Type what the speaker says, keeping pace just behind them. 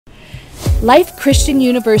Life Christian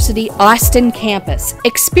University Austin campus.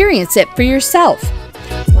 Experience it for yourself.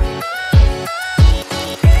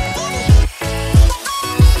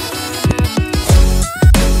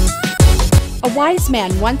 A wise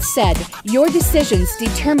man once said, "Your decisions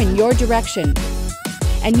determine your direction,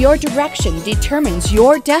 and your direction determines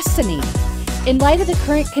your destiny." In light of the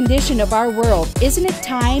current condition of our world, isn't it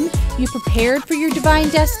time you prepared for your divine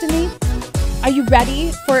destiny? Are you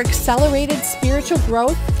ready for accelerated spiritual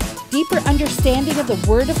growth, deeper understanding of the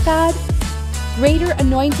Word of God, greater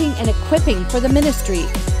anointing and equipping for the ministry,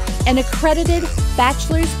 an accredited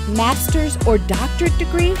bachelor's, master's, or doctorate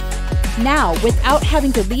degree? Now, without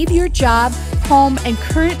having to leave your job, home, and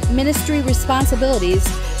current ministry responsibilities,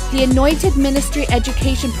 the Anointed Ministry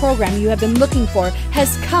Education program you have been looking for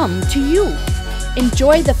has come to you.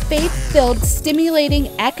 Enjoy the faith-filled, stimulating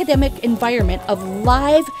academic environment of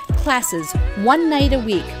live classes one night a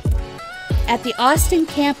week at the Austin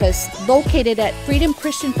campus located at Freedom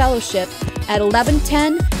Christian Fellowship at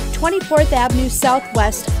 1110 24th Avenue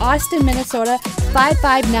Southwest, Austin, Minnesota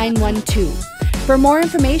 55912. For more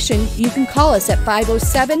information, you can call us at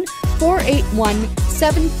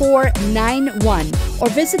 507-481-7491 or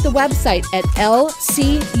visit the website at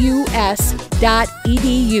lcus.edu.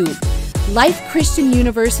 Life Christian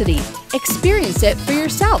University. Experience it for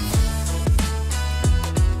yourself.